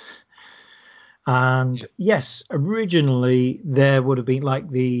meditation. And yes, originally there would have been like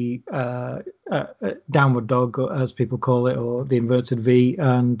the downward dog, as people call it, or the inverted V,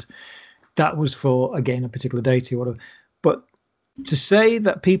 and that was for, again, a particular deity or whatever. But to say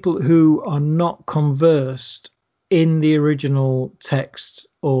that people who are not conversed in the original text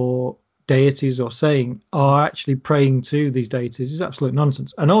or deities or saying are actually praying to these deities is absolute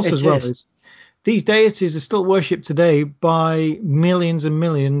nonsense. And also, as well, is these deities are still worshipped today by millions and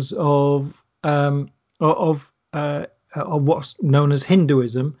millions of what's known as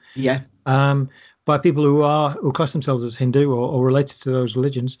Hinduism. Yeah. By people who class themselves as Hindu or related to those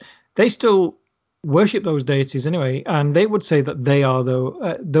religions. They still worship those deities anyway, and they would say that they are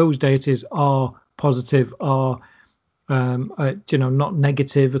those deities are positive, are not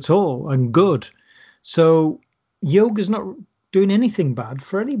negative at all and good. So yoga's not doing anything bad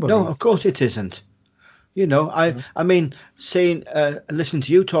for anybody. No, of course it isn't. I mean, listening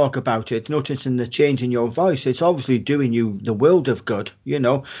to you talk about it, noticing the change in your voice, it's obviously doing you the world of good,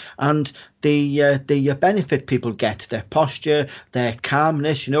 and the benefit people get, their posture, their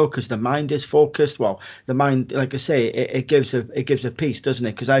calmness, because the mind is focused. Well, the mind, like I say, it gives a peace, doesn't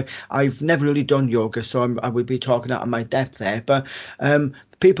it? Because I've never really done yoga, so I would be talking out of my depth there. But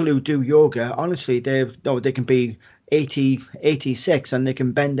people who do yoga, honestly, they can be 80, 86 and they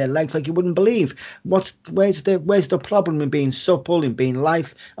can bend their legs like you wouldn't believe. Where's the problem in being supple, in being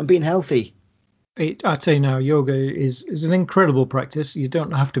lithe and being healthy? I tell you now, yoga is an incredible practice. You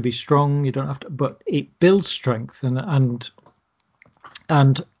don't have to be strong, you don't have to, but it builds strength and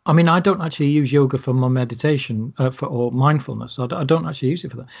I mean, I don't actually use yoga for my meditation or mindfulness. I don't actually use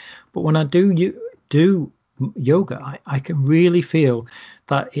it for that. But when I do yoga, I can really feel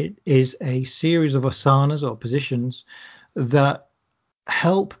that it is a series of asanas or positions that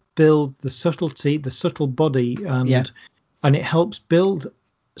help build the subtlety, the subtle body, and it helps build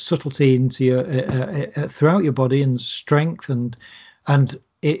subtlety into your throughout your body and strength and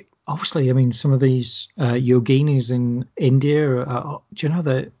it obviously. I mean, some of these yoginis in India, do you know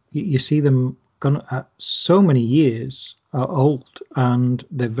that you see them gone at so many years old and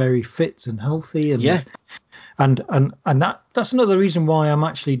they're very fit and healthy and that's another reason why I'm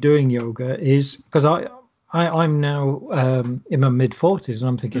actually doing yoga is because I'm now in my mid 40s and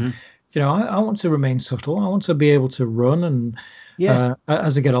I'm thinking, I want to remain subtle. I want to be able to run and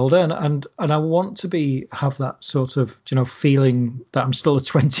as I get older and I want to have that sort of feeling that I'm still a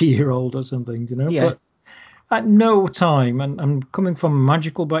 20-year-old or something, but at no time, and I'm coming from a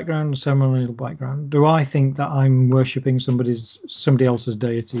magical background, a ceremonial background, do I think that I'm worshipping somebody else's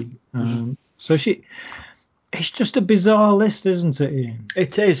deity. So it's just a bizarre list, isn't it, Ian?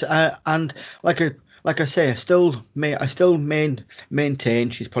 It is, and like I say, I still maintain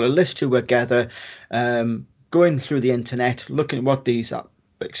she's put a list together, going through the internet, looking at what these are.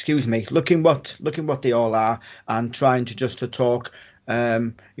 Looking what they all are, and trying to talk,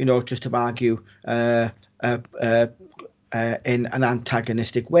 just to argue, in an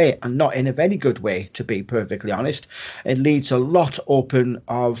antagonistic way and not in a very good way, to be perfectly honest. It leaves a lot open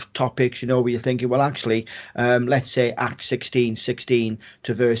of topics, where you're thinking, well, actually, let's say Acts 16:16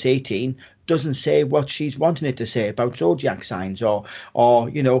 to verse 18 doesn't say what she's wanting it to say about zodiac signs or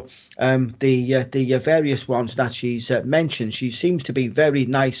the various ones that she's mentioned. She seems to be very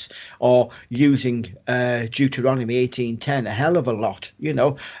nice or using Deuteronomy 18:10 a hell of a lot.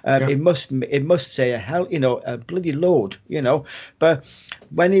 It must say a bloody load. But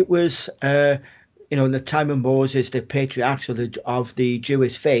when it was in the time of Moses, the patriarchs of the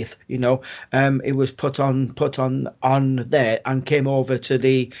Jewish faith, it was put on there and came over to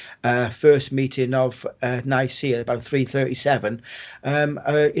the first meeting of Nicaea about 337.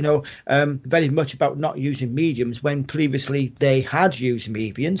 Very much about not using mediums when previously they had used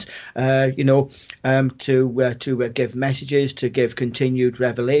mediums, to give messages, to give continued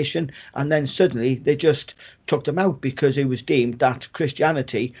revelation, and then suddenly they just took them out because it was deemed that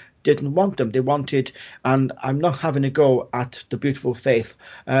Christianity didn't want them. They wanted, and I'm not having a go at the beautiful faith.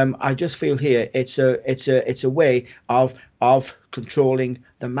 I just feel here it's a way of controlling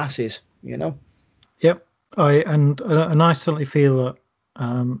the masses. Yep. I certainly feel that.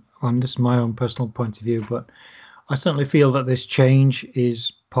 And this is my own personal point of view, but I certainly feel that this change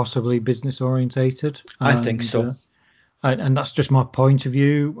is possibly business orientated. I think so. And that's just my point of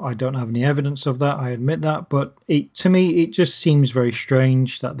view. I don't have any evidence of that. I admit that. But to me, it just seems very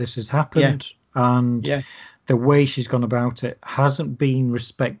strange that this has happened. Yeah. And the way she's gone about it hasn't been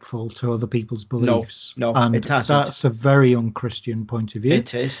respectful to other people's beliefs. No, and it hasn't. That's a very unchristian point of view.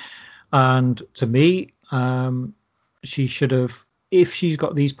 It is. And to me, she should have, if she's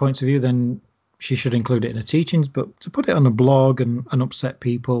got these points of view, then she should include it in her teachings, but to put it on a blog and upset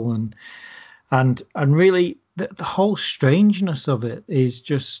people and really the whole strangeness of it is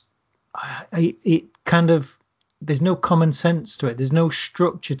just it kind of, there's no common sense to it. There's no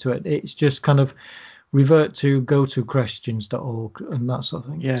structure to it. It's just kind of revert to go-to-Christians.org and that sort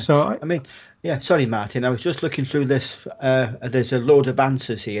of thing. Yeah. So I mean, yeah, sorry, Martin. I was just looking through this. There's a load of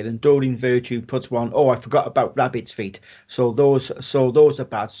answers here, and Doreen Virtue puts one. Oh, I forgot about rabbit's feet. So those are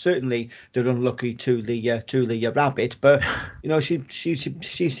bad. Certainly, they're unlucky to the rabbit, but you know,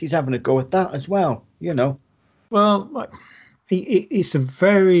 she's having a go at that as well. You know. Well, it's a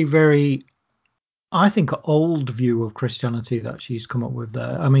very, very, I think, old view of Christianity that she's come up with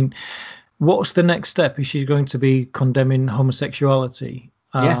there. I mean, what's the next step? Is she going to be condemning homosexuality?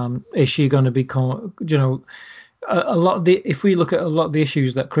 Is she going to be, a lot of if we look at a lot of the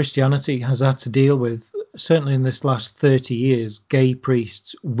issues that Christianity has had to deal with, certainly in this last 30 years, gay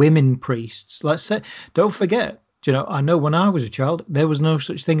priests, women priests, let's say, don't forget, I know when I was a child, there was no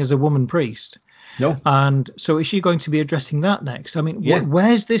such thing as a woman priest. No. And so is she going to be addressing that next? I mean,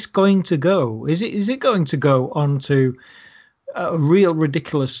 where's this going to go? Is it going to go on to a real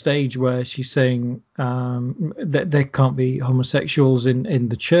ridiculous stage where she's saying that there can't be homosexuals in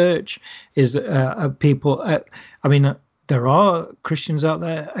the church? Is that people? There are Christians out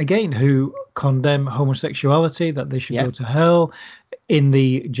there again who condemn homosexuality, that they should go to hell. In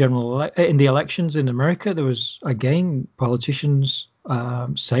the in the elections in America, there was again politicians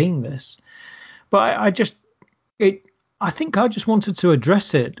saying this. But I think I just wanted to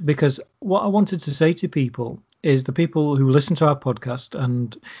address it, because what I wanted to say to people is, the people who listen to our podcast,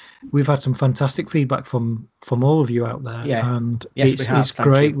 and we've had some fantastic feedback from all of you out there. Yeah. And yes, it's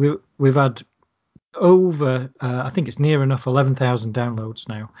great. We've had over, I think it's near enough 11,000 downloads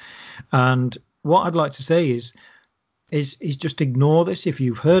now. And what I'd like to say is just ignore this. If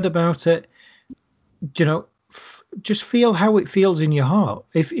you've heard about it, just feel how it feels in your heart.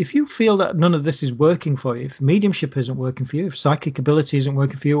 If you feel that none of this is working for you, if mediumship isn't working for you, if psychic ability isn't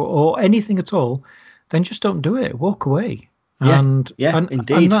working for you, or anything at all, then just don't do it. Walk away. Indeed. And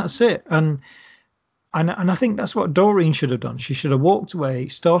that's it. And I think that's what Doreen should have done. She should have walked away,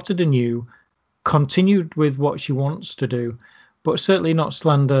 started anew, continued with what she wants to do, but certainly not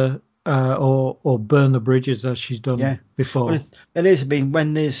slander or burn the bridges as she's done before. Well, it is. I mean,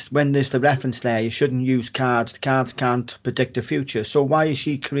 when there's the reference there, you shouldn't use cards. Cards can't predict the future. So why is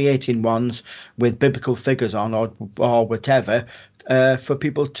she creating ones with biblical figures on or whatever for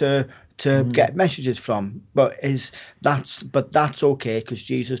people to get messages from? But that's okay, because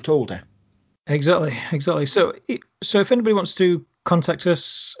Jesus told her. Exactly. So if anybody wants to contact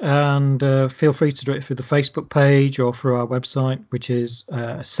us, and feel free to do it through the Facebook page or through our website, which is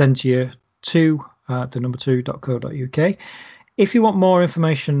Essentia2, the number 2.co.uk. If you want more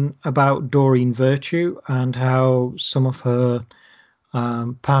information about Doreen Virtue and how some of her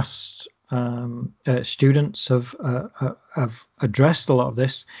past students have addressed a lot of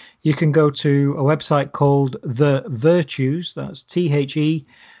this, you can go to a website called The Virtues. That's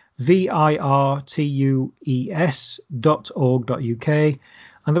virtues.org.uk,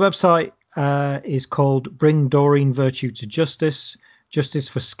 and the website is called Bring Doreen Virtue to Justice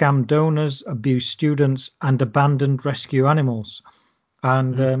for scam donors, abused students, and abandoned rescue animals.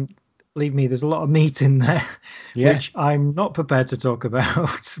 And believe me, there's a lot of meat in there, which I'm not prepared to talk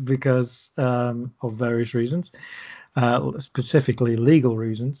about because of various reasons, specifically legal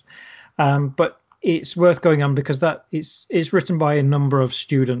reasons, but it's worth going on, because that it's written by a number of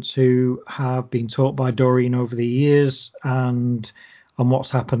students who have been taught by Doreen over the years and on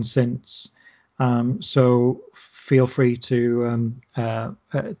what's happened since. So feel free to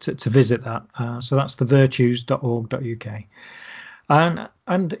visit that. So that's thevirtues.org.uk.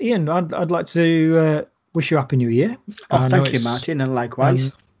 And Ian, I'd like to wish you a happy new year. Thank you, Martin, and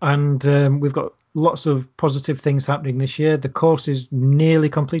likewise. And we've got lots of positive things happening this year. The course is nearly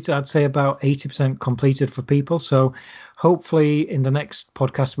completed. I'd say about 80% completed for people. So hopefully in the next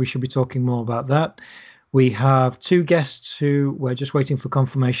podcast, we should be talking more about that. We have 2 guests who we're just waiting for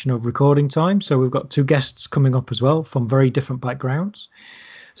confirmation of recording time. So we've got 2 guests coming up as well from very different backgrounds.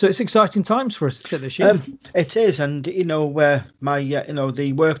 So it's exciting times for us this year. It is, and the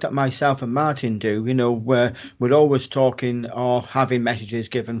work that myself and Martin do, we're always talking or having messages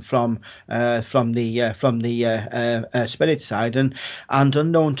given from the spirit side, and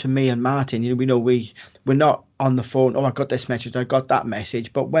unknown to me and Martin, we're not on the phone. Oh, I got this message, I got that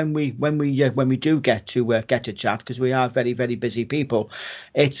message. But when we do get to chat, because we are very, very busy people,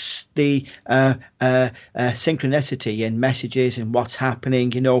 it's the synchronicity in messages and what's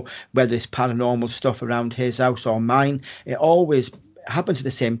happening. Whether it's paranormal stuff around his house or mine, it always happens at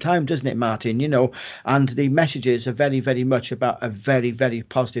the same time, doesn't it, Martin? And the messages are very, very much about a very, very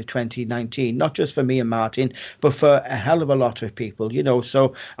positive 2019, not just for me and Martin, but for a hell of a lot of people.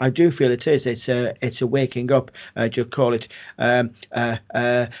 So I do feel it's a waking up, you call it,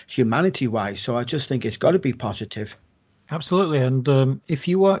 humanity wise. So I just think it's got to be positive. Absolutely, and if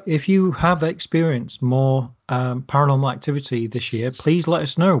you have experienced more paranormal activity this year, please let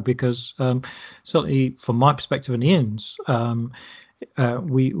us know, because certainly from my perspective and Ian's,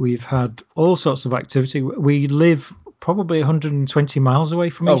 we've had all sorts of activity. We live probably 120 miles away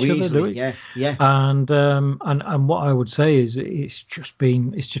from each easily, other, do we? Yeah. And what I would say is it's just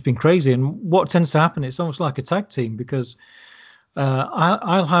been crazy. And what tends to happen, it's almost like a tag team, because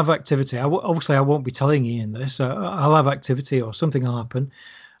I'll have activity. Obviously, I won't be telling Ian this. I'll have activity or something will happen.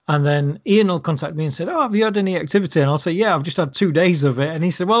 And then Ian will contact me and say, "Oh, have you had any activity?" And I'll say, "Yeah, I've just had 2 days of it." And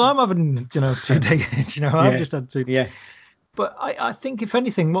he said, "Well, I'm having, 2 days, I've just had 2." Yeah. But I think, if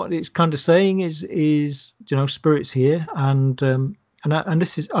anything, what it's kind of saying is spirits here. And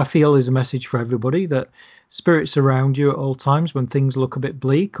this is, I feel, is a message for everybody, that spirits around you at all times when things look a bit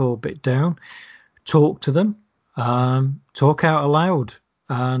bleak or a bit down. Talk to them. Talk out aloud,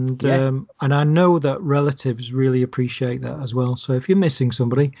 and I know that relatives really appreciate that as well. So if you're missing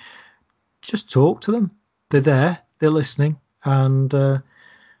somebody, just talk to them. They're there, they're listening, and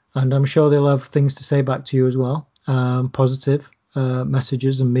I'm sure they'll have things to say back to you as well, positive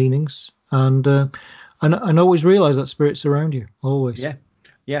messages and meanings, and always realize that spirits around you, always.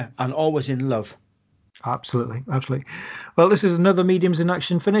 Yeah, and always in love. Absolutely. Well, this is another Mediums in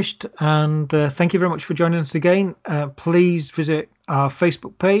Action finished, and thank you very much for joining us again. Please visit our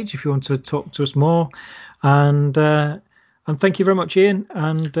Facebook page if you want to talk to us more, and thank you very much, Ian.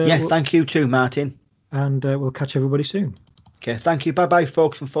 And thank you too, Martin. And we'll catch everybody soon. Okay, thank you. Bye,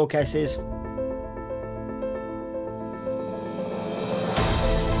 folks from 4Cases.